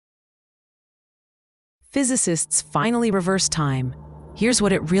Physicists finally reverse time. Here's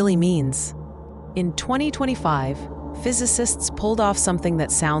what it really means. In 2025, physicists pulled off something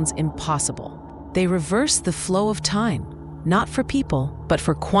that sounds impossible. They reversed the flow of time, not for people, but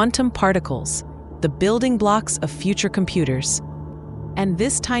for quantum particles, the building blocks of future computers. And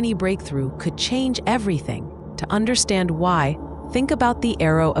this tiny breakthrough could change everything. To understand why, think about the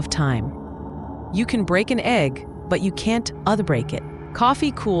arrow of time. You can break an egg, but you can't unbreak it.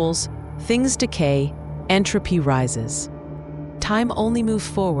 Coffee cools, things decay, entropy rises. Time only moves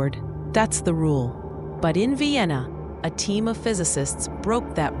forward, that's the rule. But in Vienna, a team of physicists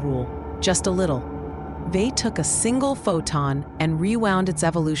broke that rule just a little. They took a single photon and rewound its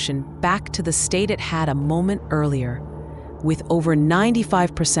evolution back to the state it had a moment earlier. With over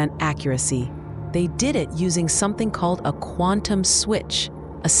 95% accuracy, they did it using something called a quantum switch,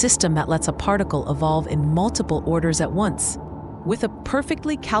 a system that lets a particle evolve in multiple orders at once. With a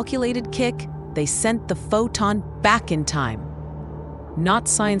perfectly calculated kick, they sent the photon back in time. Not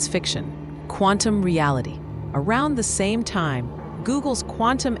science fiction, quantum reality. Around the same time, Google's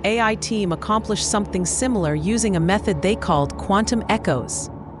quantum AI team accomplished something similar using a method they called quantum echoes.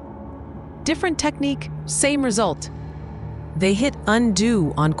 Different technique, same result. They hit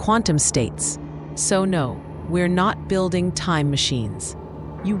undo on quantum states. So no, we're not building time machines.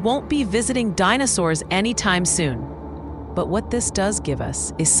 You won't be visiting dinosaurs anytime soon. But what this does give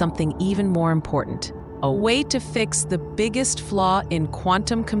us is something even more important. A way to fix the biggest flaw in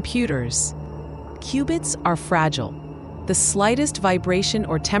quantum computers. Qubits are fragile. The slightest vibration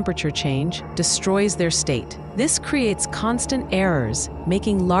or temperature change destroys their state. This creates constant errors,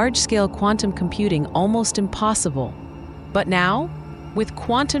 making large-scale quantum computing almost impossible. But now, with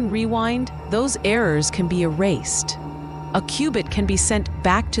quantum rewind, those errors can be erased. A qubit can be sent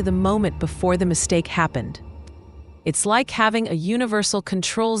back to the moment before the mistake happened. It's like having a universal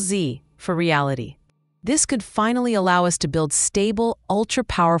Control-Z for reality. This could finally allow us to build stable,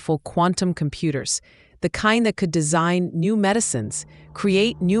 ultra-powerful quantum computers, the kind that could design new medicines,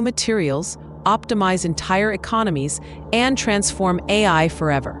 create new materials, optimize entire economies, and transform AI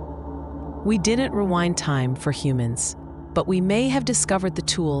forever. We didn't rewind time for humans, but we may have discovered the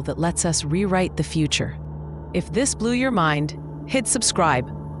tool that lets us rewrite the future. If this blew your mind, hit subscribe.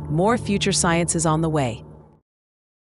 More future science is on the way.